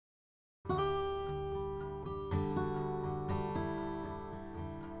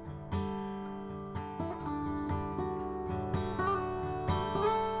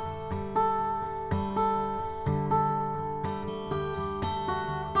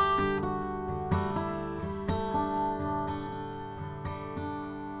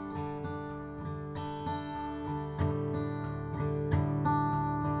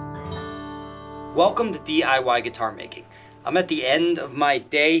Welcome to DIY guitar making. I'm at the end of my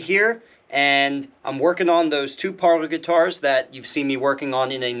day here and I'm working on those two parlor guitars that you've seen me working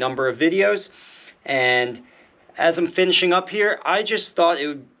on in a number of videos. And as I'm finishing up here, I just thought it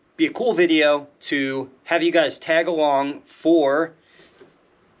would be a cool video to have you guys tag along for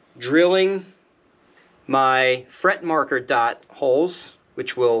drilling my fret marker dot holes,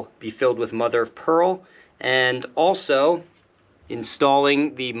 which will be filled with mother of pearl, and also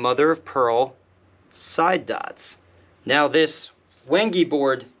installing the mother of pearl side dots. Now this Wengi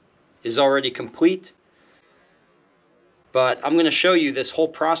board is already complete, but I'm going to show you this whole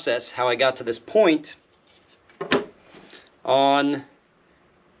process, how I got to this point on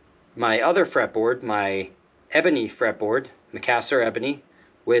my other fretboard, my ebony fretboard, Macassar ebony,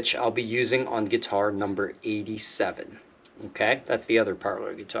 which I'll be using on guitar number 87. Okay, that's the other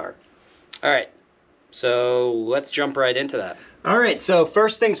parlor guitar. Alright, so let's jump right into that. Alright, so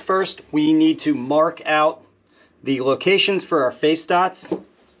first things first, we need to mark out the locations for our face dots.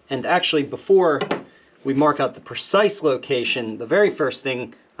 And actually, before we mark out the precise location, the very first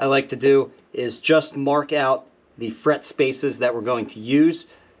thing I like to do is just mark out the fret spaces that we're going to use.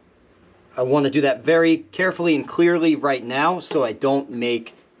 I want to do that very carefully and clearly right now so I don't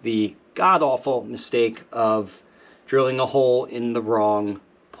make the god-awful mistake of drilling a hole in the wrong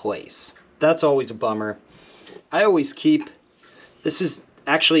place. That's always a bummer. I always keep, this is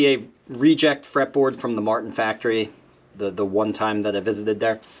actually a reject fretboard from the Martin factory, the one time that I visited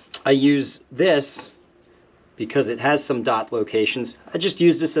there. I use this because it has some dot locations. I just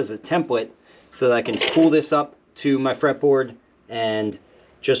use this as a template so that I can pull this up to my fretboard and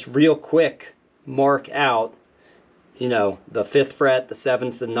just real quick mark out, you know, the 5th fret, the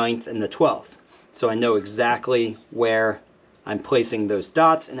 7th, the 9th, and the 12th. So I know exactly where I'm placing those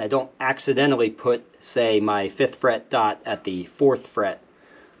dots, and I don't accidentally put, say, my 5th fret dot at the 4th fret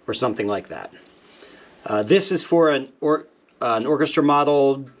or something like that. This is for an orchestra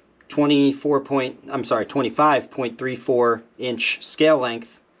model 25.34 inch scale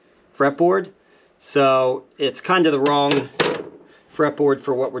length fretboard. So it's kind of the wrong fretboard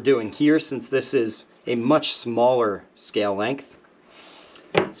for what we're doing here, since this is a much smaller scale length.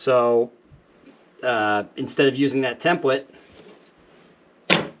 So instead of using that template,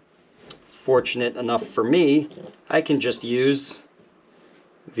 fortunate enough for me, I can just use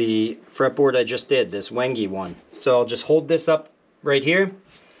the fretboard I just did, this Wengi one. So I'll just hold this up right here,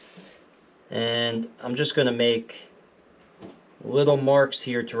 and I'm just going to make little marks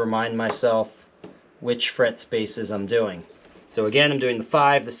here to remind myself which fret spaces I'm doing. So again, I'm doing the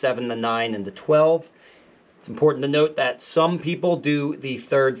 5, the 7, the 9, and the 12. It's important to note that some people do the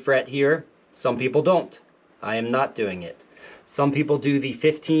 3rd fret here, some people don't. I am not doing it. Some people do the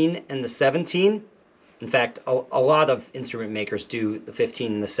 15 and the 17. In fact, a lot of instrument makers do the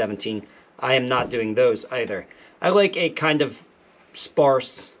 15 and the 17. I am not doing those either. I like a kind of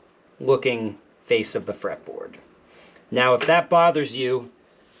sparse looking face of the fretboard. Now, if that bothers you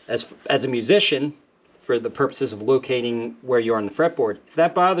as a musician, for the purposes of locating where you are on the fretboard, if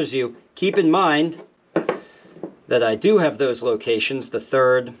that bothers you, keep in mind that I do have those locations, the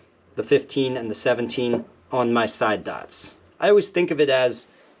 3rd, the 15, and the 17, on my side dots. I always think of it as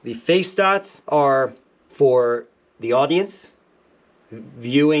the face dots are for the audience,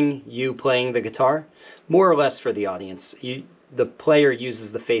 viewing you playing the guitar, more or less for the audience. The player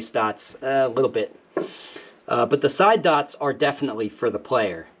uses the face dots a little bit, but the side dots are definitely for the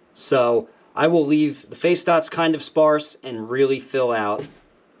player. So I will leave the face dots kind of sparse and really fill out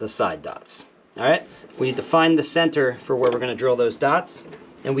the side dots. All right, we need to find the center for where we're going to drill those dots,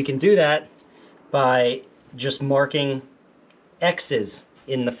 and we can do that by just marking X's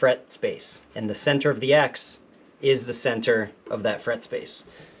in the fret space, and the center of the X is the center of that fret space.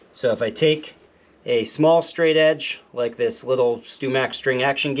 So if I take a small straight edge, like this little StewMac string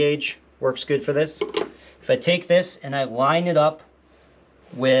action gauge, works good for this. If I take this and I line it up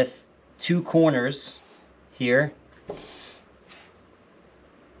with 2 corners here,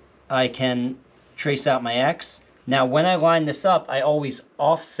 I can trace out my X. Now when I line this up, I always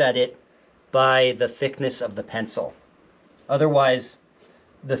offset it by the thickness of the pencil. Otherwise,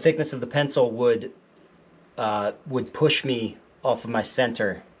 the thickness of the pencil would push me off of my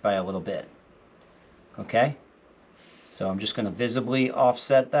center by a little bit. Okay? So I'm just going to visibly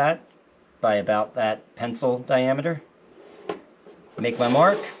offset that by about that pencil diameter. Make my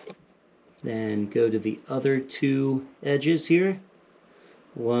mark. Then go to the other 2 edges here.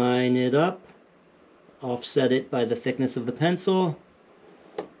 Line it up. Offset it by the thickness of the pencil.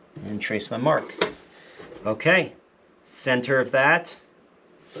 And trace my mark. Okay. Center of that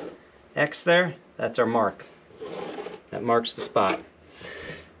X there, that's our mark. That marks the spot.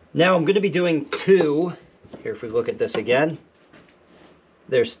 Now I'm going to be doing two. Here, if we look at this again,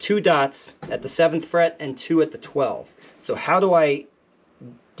 there's 2 dots at the 7th fret and 2 at the 12th. So how do I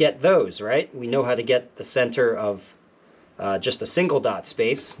get those, right? We know how to get the center of just a single dot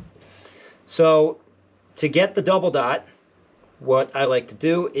space. So to get the double dot, what I like to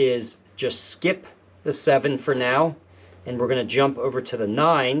do is just skip the 7 for now, and we're going to jump over to the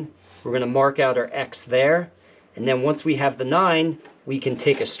 9. We're going to mark out our X there, and then once we have the 9, we can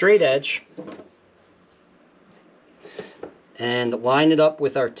take a straight edge and line it up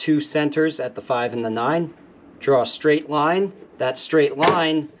with our 2 centers at the 5 and the 9. Draw a straight line. That straight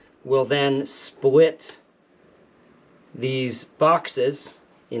line will then split these boxes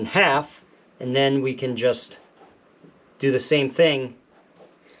in half, and then we can just do the same thing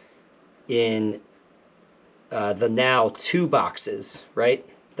in the now 2 boxes, right?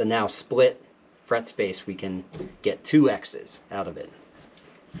 The now split fret space, we can get 2 X's out of it.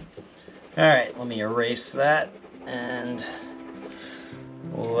 Alright, let me erase that, and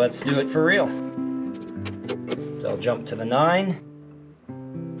let's do it for real. So I'll jump to the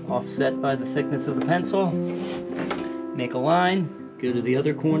 9, offset by the thickness of the pencil, make a line, go to the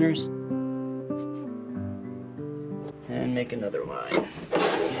other corners, and make another line.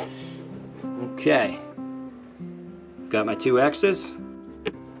 Okay, I've got my 2 X's.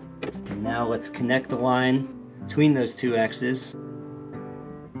 And now let's connect a line between those 2 X's.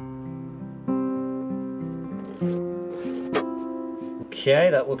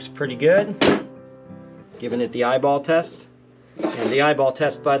 Okay, that looks pretty good. Giving it the eyeball test. And the eyeball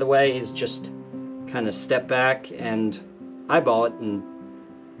test, by the way, is just kind of step back and eyeball it, and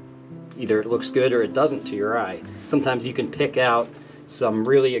either it looks good or it doesn't to your eye. Sometimes you can pick out some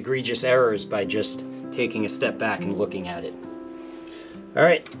really egregious errors by just taking a step back and looking at it.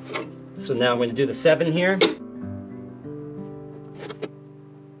 Alright, so now I'm going to do the 7 here.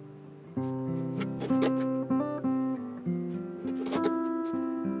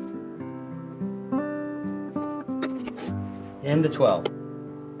 And the 12.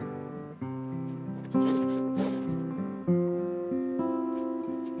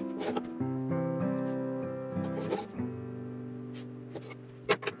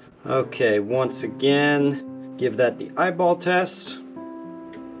 Okay, once again, give that the eyeball test.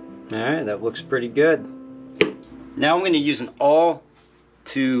 Alright, that looks pretty good. Now I'm going to use an awl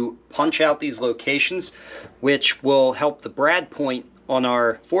to punch out these locations, which will help the brad point on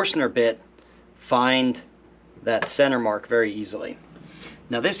our Forstner bit find that center mark very easily.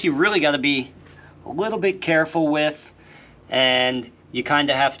 Now this you really got to be a little bit careful with, and you kind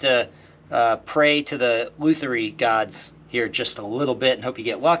of have to pray to the Luthery gods here just a little bit and hope you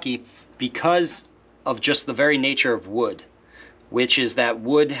get lucky, because of just the very nature of wood, which is that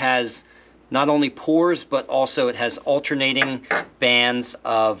wood has not only pores, but also it has alternating bands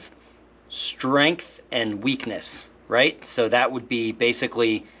of strength and weakness, right? So that would be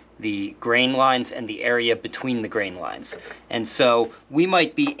basically the grain lines and the area between the grain lines. And so we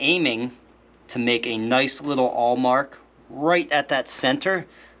might be aiming to make a nice little awl mark right at that center,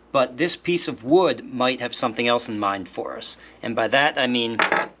 but this piece of wood might have something else in mind for us. And by that I mean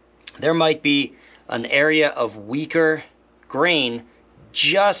there might be an area of weaker grain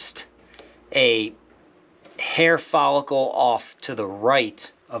just a hair follicle off to the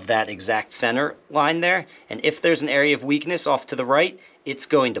right of that exact center line there. And if there's an area of weakness off to the right, it's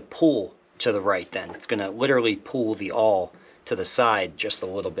going to pull to the right then. It's going to literally pull the awl to the side just a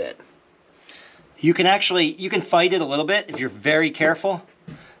little bit. You can fight it a little bit if you're very careful,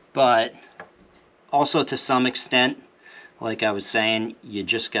 but also to some extent, like I was saying, you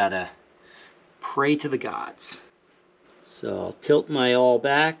just gotta pray to the gods. So I'll tilt my awl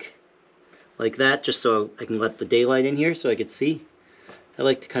back like that just so I can let the daylight in here so I could see. I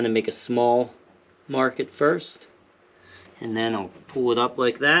like to kind of make a small mark at first, and then I'll pull it up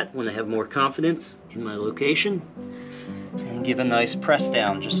like that when I have more confidence in my location, and give a nice press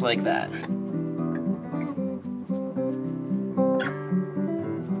down just like that.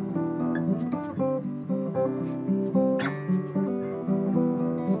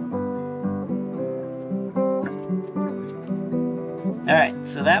 Alright,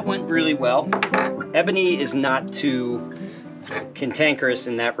 so that went really well. Ebony is not too cantankerous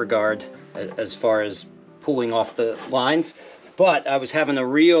in that regard as far as pulling off the lines, but I was having a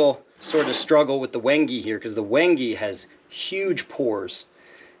real sort of struggle with the Wengi here because the Wengi has huge pores,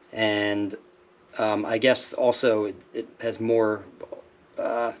 and I guess also it has more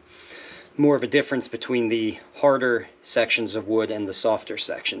of a difference between the harder sections of wood and the softer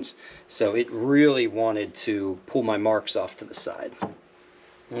sections. So it really wanted to pull my marks off to the side.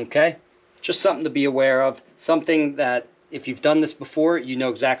 Okay, just something to be aware of, something that if you've done this before, you know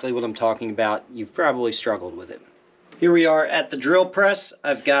exactly what I'm talking about. You've probably struggled with it. Here we are at the drill press.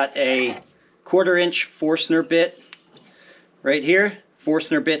 I've got a 1/4-inch Forstner bit right here.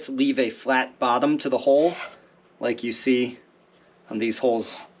 Forstner bits leave a flat bottom to the hole, like you see on these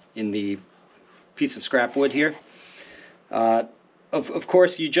holes in the piece of scrap wood here. Of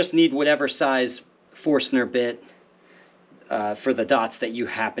course, you just need whatever size Forstner bit for the dots that you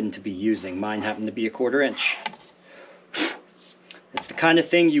happen to be using. Mine happen to be a 1/4-inch. It's the kind of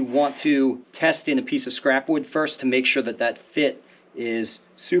thing you want to test in a piece of scrap wood first to make sure that that fit is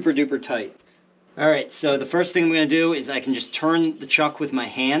super duper tight. Alright, so the first thing I'm going to do is I can just turn the chuck with my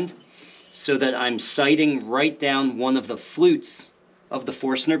hand so that I'm sighting right down one of the flutes of the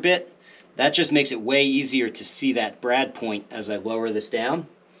Forstner bit. That just makes it way easier to see that brad point as I lower this down.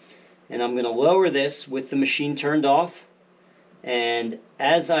 And I'm going to lower this with the machine turned off. And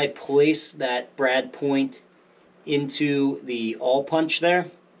as I place that brad point into the awl punch there,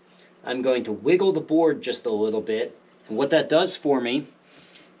 I'm going to wiggle the board just a little bit. And what that does for me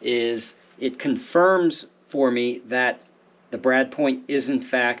is it confirms for me that the brad point is in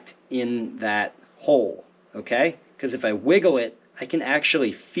fact in that hole, okay? Because if I wiggle it, I can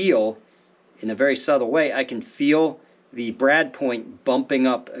actually feel, in a very subtle way, I can feel the brad point bumping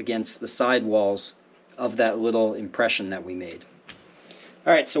up against the side walls of that little impression that we made.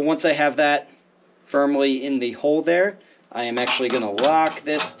 Alright, so once I have that firmly in the hole there, I am actually going to lock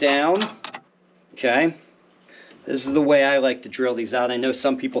this down, okay? This is the way I like to drill these out. I know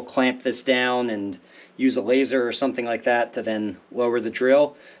some people clamp this down and use a laser or something like that to then lower the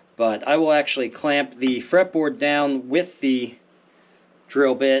drill, but I will actually clamp the fretboard down with the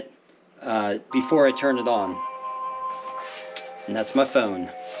drill bit before I turn it on. And that's my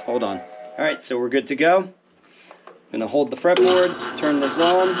phone. Hold on. Alright, so we're good to go. I'm going to hold the fretboard, turn this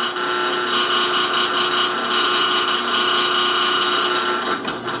on.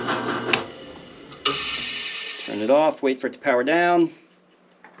 Turn it off, wait for it to power down.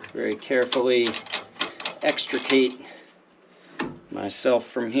 Very carefully extricate myself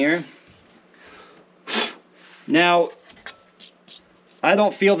from here. Now, I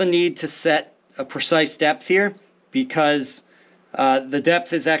don't feel the need to set a precise depth here because the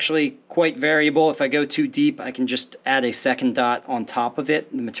depth is actually quite variable. If I go too deep, I can just add a second dot on top of it.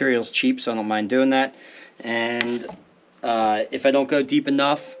 The material's cheap, so I don't mind doing that. And if I don't go deep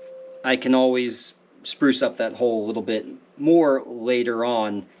enough, I can always spruce up that hole a little bit more later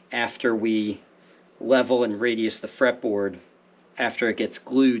on after we level and radius the fretboard after it gets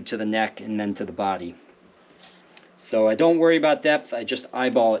glued to the neck and then to the body. So I don't worry about depth, I just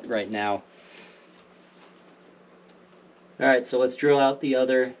eyeball it right now. Alright, so let's drill out the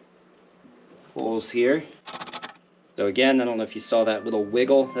other holes here. So again, I don't know if you saw that little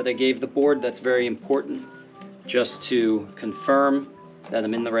wiggle that I gave the board. That's very important just to confirm that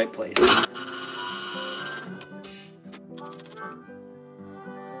I'm in the right place.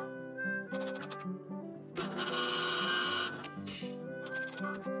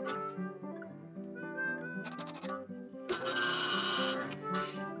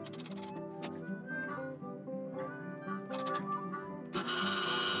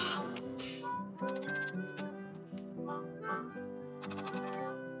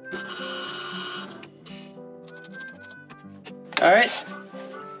 Alright,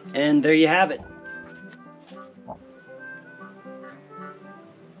 and there you have it.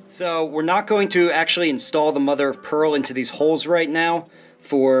 So we're not going to actually install the mother of pearl into these holes right now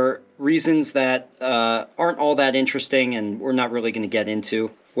for reasons that aren't all that interesting and we're not really going to get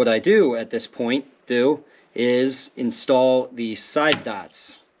into. What I do at this point is install the side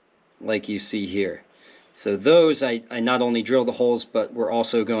dots like you see here. So those I not only drill the holes, but we're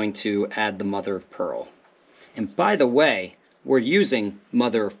also going to add the mother of pearl. And by the way, we're using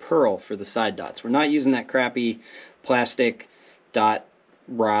mother of pearl for the side dots. We're not using that crappy plastic dot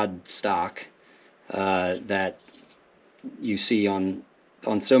rod stock that you see on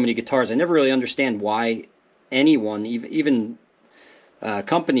so many guitars. I never really understand why anyone, even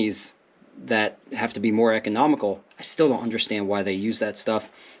companies that have to be more economical, I still don't understand why they use that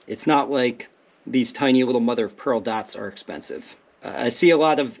stuff. It's not like these tiny little mother of pearl dots are expensive. I see a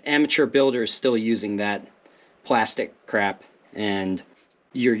lot of amateur builders still using that plastic crap, and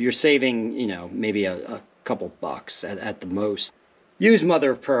you're saving, you know, maybe a couple bucks at the most. Use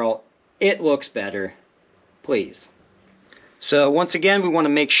mother of pearl. It looks better. Please. So once again, we want to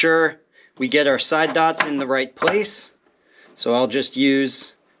make sure we get our side dots in the right place. So I'll just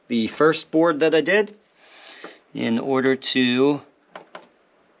use the first board that I did in order to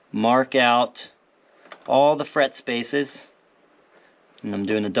mark out all the fret spaces. And I'm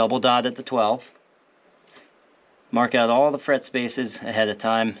doing a double dot at the 12. Mark out all the fret spaces ahead of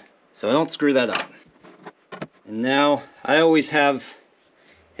time so I don't screw that up. And now I always have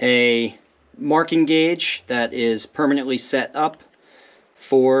a marking gauge that is permanently set up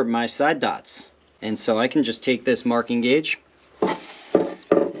for my side dots. And so I can just take this marking gauge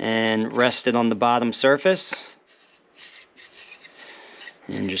and rest it on the bottom surface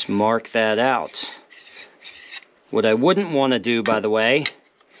and just mark that out. What I wouldn't want to do, by the way,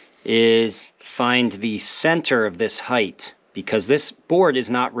 is find the center of this height, because this board is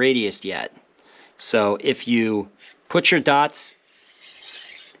not radiused yet. So if you put your dots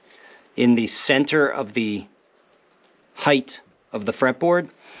in the center of the height of the fretboard,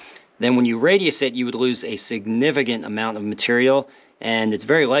 then when you radius it, you would lose a significant amount of material, and it's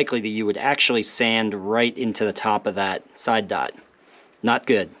very likely that you would actually sand right into the top of that side dot. Not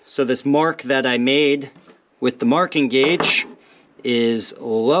good. So this mark that I made with the marking gauge is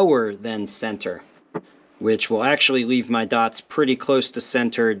lower than center, which will actually leave my dots pretty close to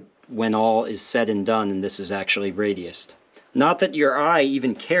centered when all is said and done, and this is actually radiused. Not that your eye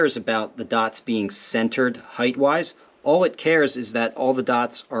even cares about the dots being centered height-wise. All it cares is that all the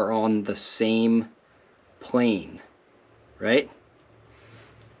dots are on the same plane, right?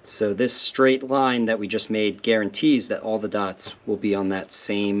 So this straight line that we just made guarantees that all the dots will be on that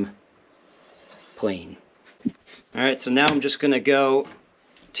same plane. Alright, so now I'm just going to go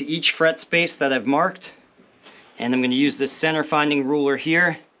to each fret space that I've marked, and I'm going to use this center finding ruler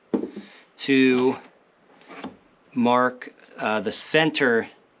here to mark the center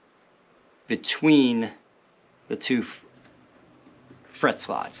between the two fret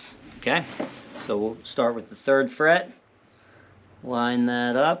slots. Okay, so we'll start with the 3rd fret, line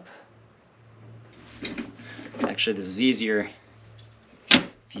that up. Actually, this is easier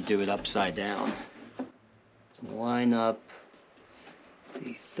if you do it upside down. So line up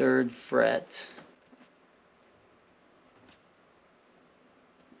the 3rd fret.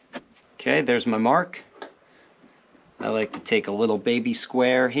 Okay, there's my mark. I like to take a little baby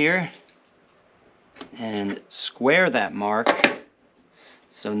square here and square that mark.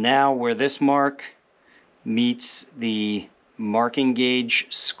 So now where this mark meets the marking gauge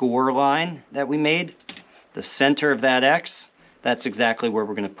score line that we made, the center of that X, that's exactly where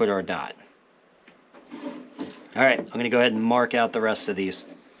we're going to put our dot. Alright, I'm going to go ahead and mark out the rest of these.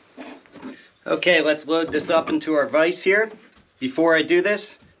 Okay, let's load this up into our vise here. Before I do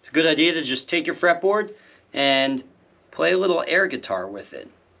this, it's a good idea to just take your fretboard and play a little air guitar with it.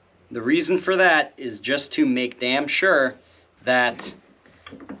 The reason for that is just to make damn sure that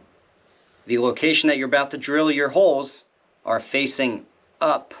the location that you're about to drill your holes are facing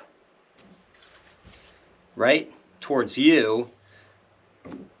up, right, towards you.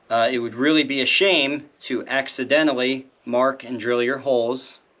 It would really be a shame to accidentally mark and drill your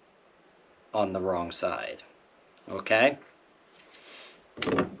holes on the wrong side. Okay?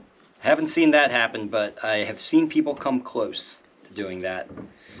 Haven't seen that happen, but I have seen people come close to doing that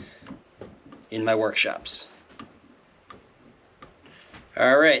in my workshops.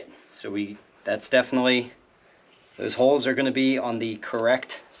 Alright, so that's definitely, those holes are going to be on the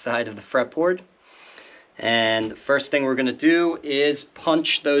correct side of the fretboard. And the first thing we're going to do is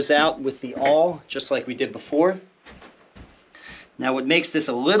punch those out with the awl, just like we did before. Now what makes this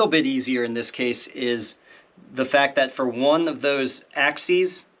a little bit easier in this case is the fact that for one of those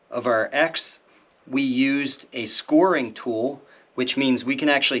axes of our X, we used a scoring tool, which means we can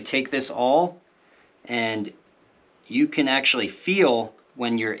actually take this awl and you can actually feel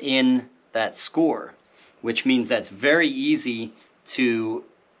when you're in that score, which means that's very easy to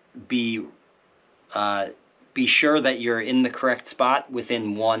be sure that you're in the correct spot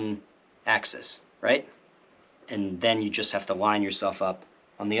within one axis, right? And then you just have to line yourself up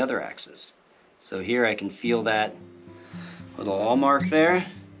on the other axis. So here I can feel that little awl mark there.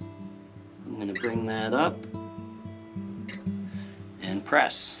 I'm going to bring that up and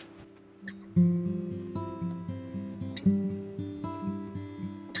press.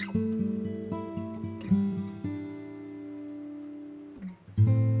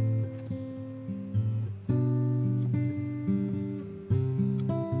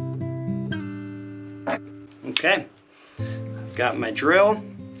 Okay, I've got my drill.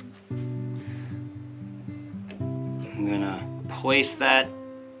 I'm going to place that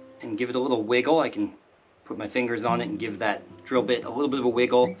and give it a little wiggle. I can put my fingers on it and give that drill bit a little bit of a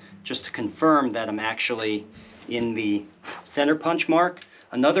wiggle just to confirm that I'm actually in the center punch mark.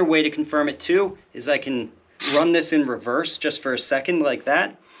 Another way to confirm it too is I can run this in reverse just for a second like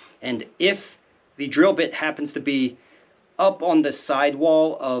that, and if the drill bit happens to be up on the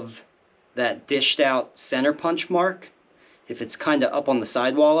sidewall of that dished out center punch mark, if it's kind of up on the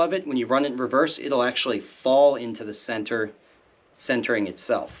sidewall of it, when you run it in reverse, it'll actually fall into the center, centering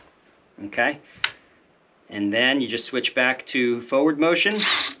itself. Okay? And then you just switch back to forward motion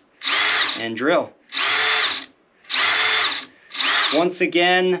and drill. Once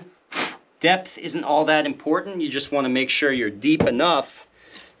again, depth isn't all that important. You just want to make sure you're deep enough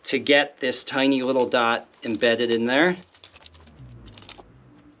to get this tiny little dot embedded in there.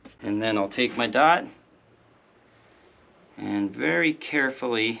 And then I'll take my dot and very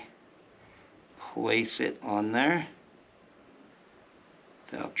carefully place it on there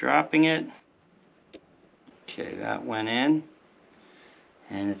without dropping it. Okay, that went in.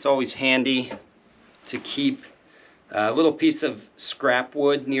 And it's always handy to keep a little piece of scrap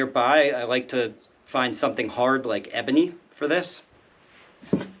wood nearby. I like to find something hard like ebony for this.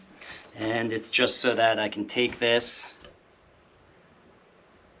 And it's just so that I can take this,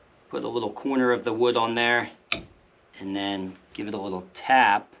 put a little corner of the wood on there, and then give it a little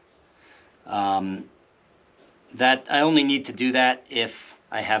tap. That I only need to do that if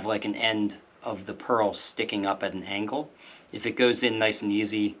I have like an end of the pearl sticking up at an angle. If it goes in nice and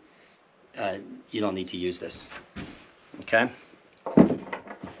easy, you don't need to use this. Okay.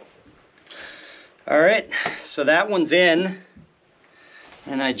 All right, so that one's in,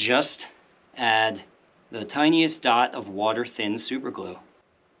 and I just add the tiniest dot of water-thin super glue.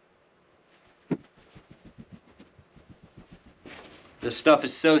 This stuff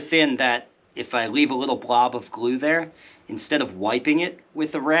is so thin that if I leave a little blob of glue there, instead of wiping it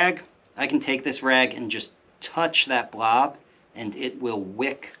with a rag, I can take this rag and just touch that blob, and it will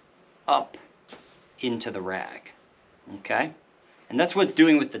wick up into the rag. Okay? And that's what it's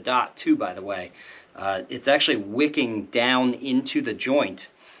doing with the dot too, by the way. It's actually wicking down into the joint,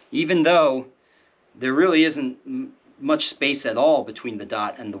 even though there really isn't much space at all between the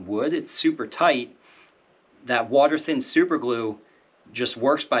dot and the wood. It's super tight. That water-thin super glue just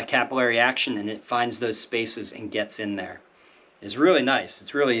works by capillary action, and it finds those spaces and gets in there. It's really nice.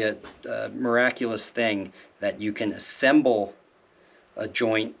 It's really a miraculous thing that you can assemble a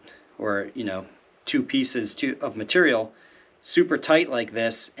joint, or two pieces of material super tight like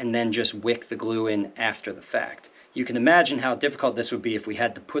this, and then just wick the glue in after the fact. You can imagine how difficult this would be if we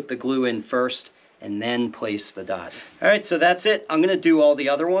had to put the glue in first and then place the dot. Alright, so that's it. I'm going to do all the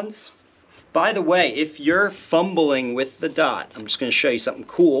other ones. By the way, if you're fumbling with the dot, I'm just going to show you something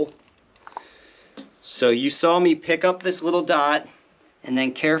cool. So you saw me pick up this little dot and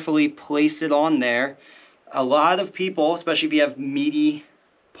then carefully place it on there. A lot of people, especially if you have meaty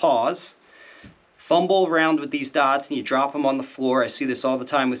paws, fumble around with these dots and you drop them on the floor. I see this all the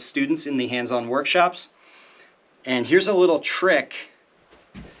time with students in the hands-on workshops. And here's a little trick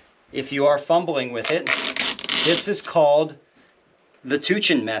if you are fumbling with it. This is called the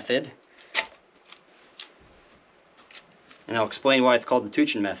Tuchin method. And I'll explain why it's called the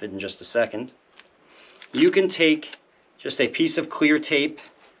Tuchin method in just a second. You can take just a piece of clear tape.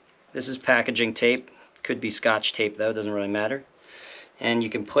 This is packaging tape. Could be Scotch tape though, doesn't really matter. And you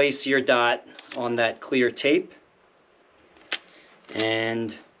can place your dot on that clear tape.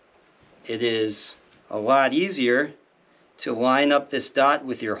 And it is a lot easier to line up this dot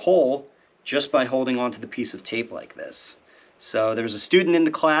with your hole just by holding onto the piece of tape like this. So there was a student in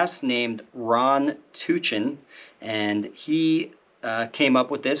the class named Ron Tuchin, and he came up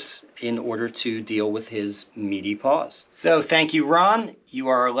with this in order to deal with his meaty paws. So thank you, Ron. You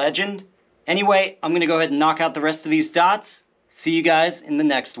are a legend. Anyway, I'm going to go ahead and knock out the rest of these dots. See you guys in the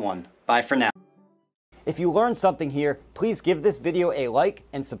next one. Bye for now. If you learned something here, please give this video a like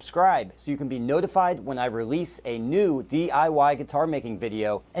and subscribe so you can be notified when I release a new DIY guitar making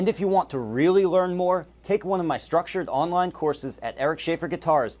video. And if you want to really learn more, take one of my structured online courses at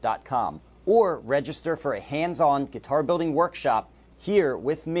ericschaferguitars.com or register for a hands-on guitar building workshop here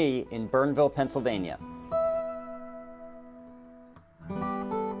with me in Burnville, Pennsylvania.